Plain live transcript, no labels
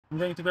I'm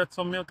going to get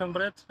some milk and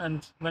bread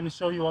and then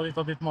show you a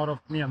little bit more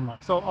of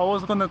Myanmar. So I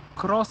was gonna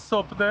cross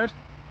up there,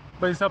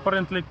 but it's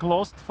apparently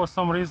closed for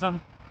some reason.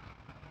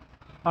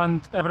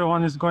 And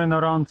everyone is going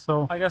around,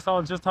 so I guess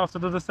I'll just have to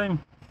do the same,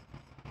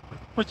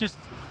 which is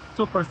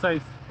super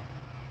safe.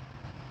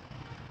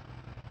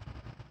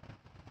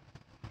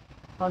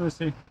 Let me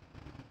see.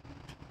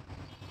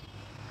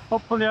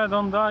 Hopefully I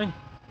don't die.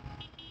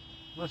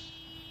 But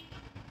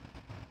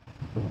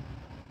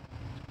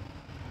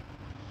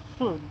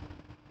shoot.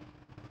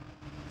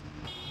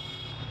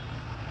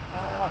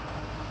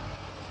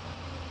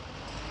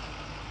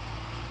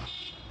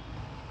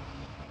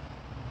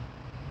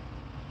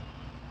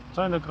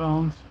 Join the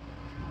ground.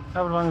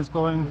 Everyone is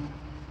going.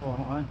 Oh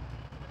my.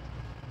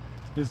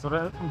 It's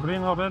red,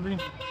 green already.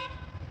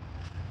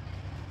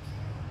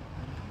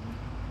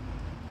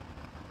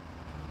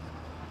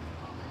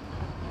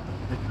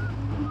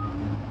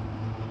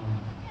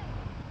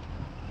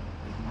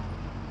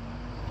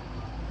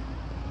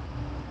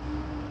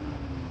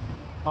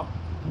 Oh.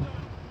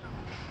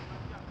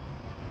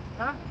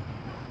 Huh?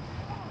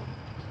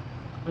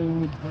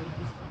 Green.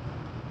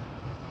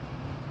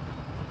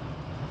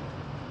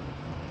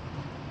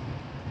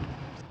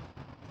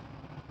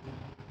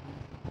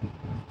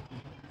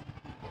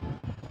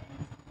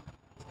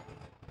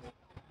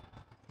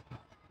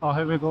 Oh,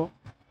 here we go.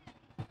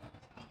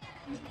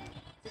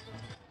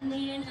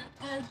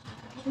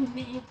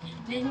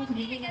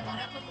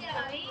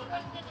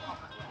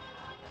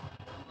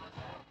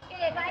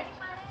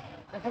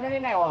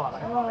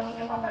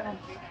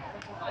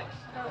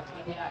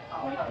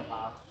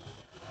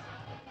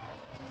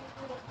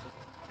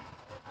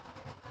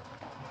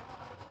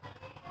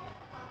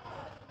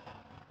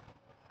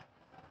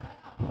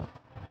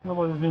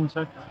 Nobody's been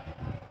checked.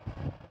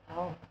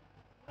 Oh.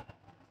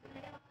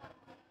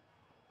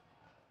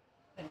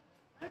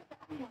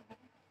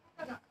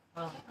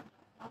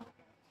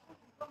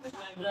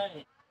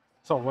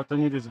 So what I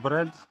need is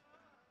bread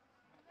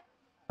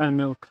and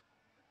milk.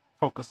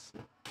 Focus.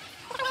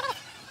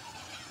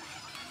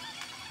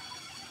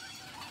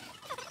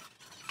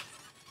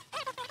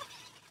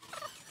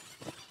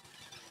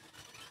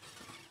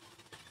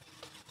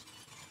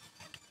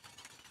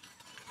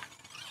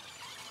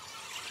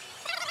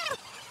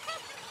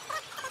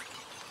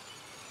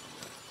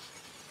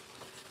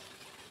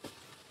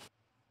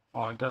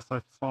 Oh, I guess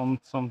I found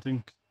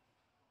something.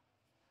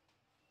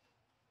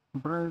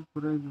 Bread.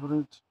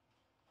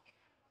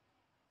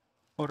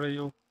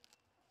 Oreo.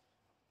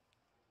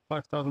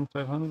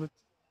 5,500.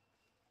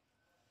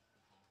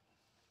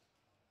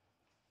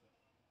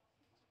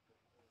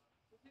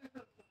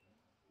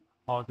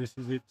 Oh, this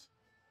is it.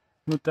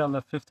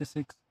 Nutella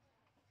 56.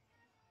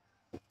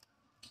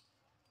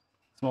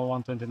 Small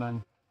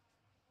 129.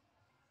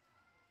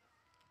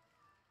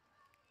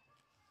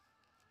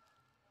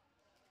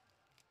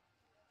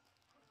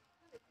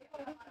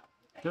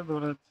 Get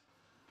it.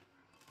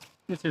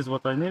 This is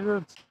what I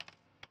needed.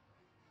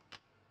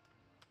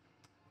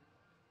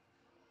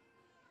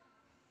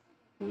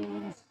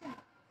 Yes.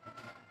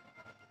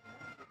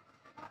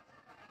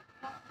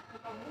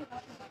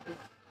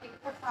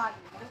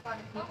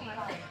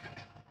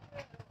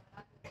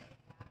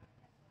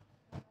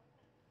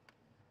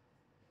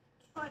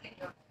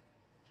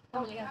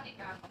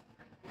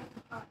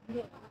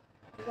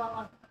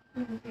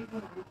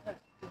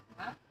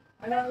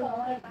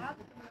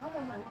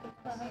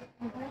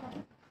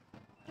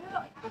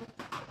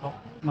 Oh,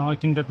 now I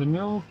can get the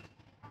milk.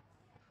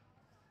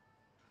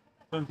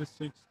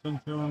 26,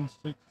 21,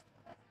 6.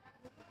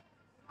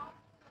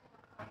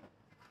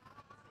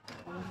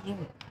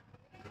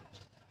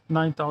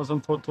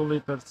 9,000 for 2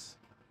 liters.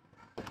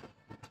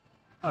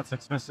 That's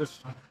expensive.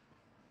 Just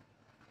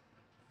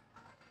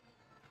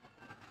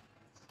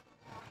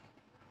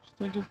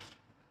take it.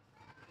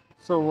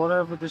 So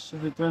whatever, this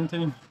should be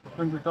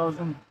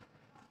 20,000.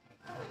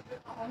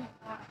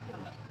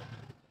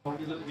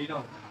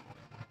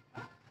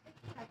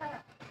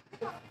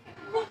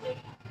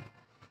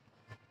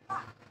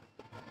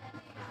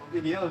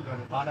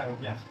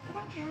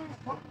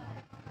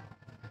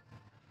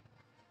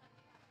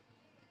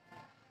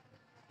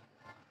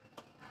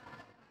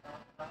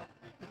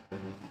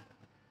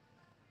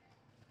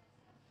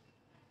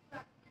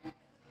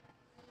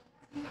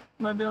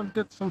 Maybe I'll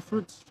get some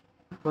fruits.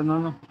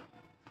 Banana.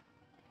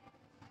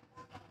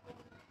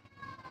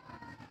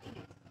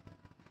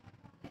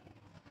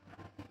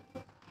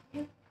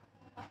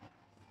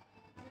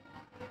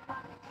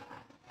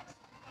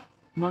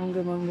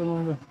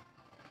 Mango.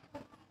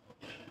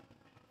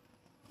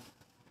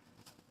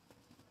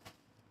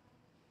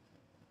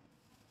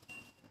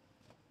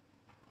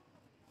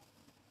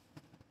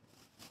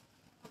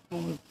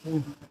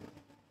 Okay.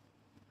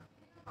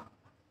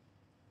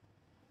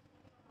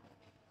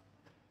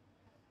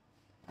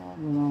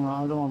 No,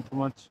 I don't want too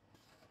much.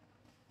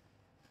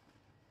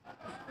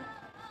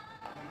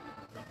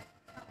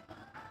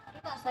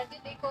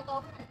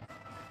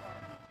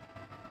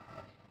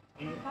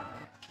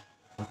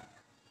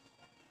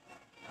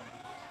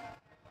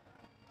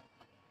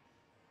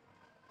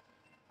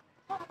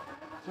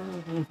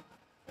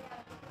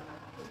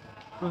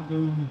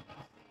 Oh.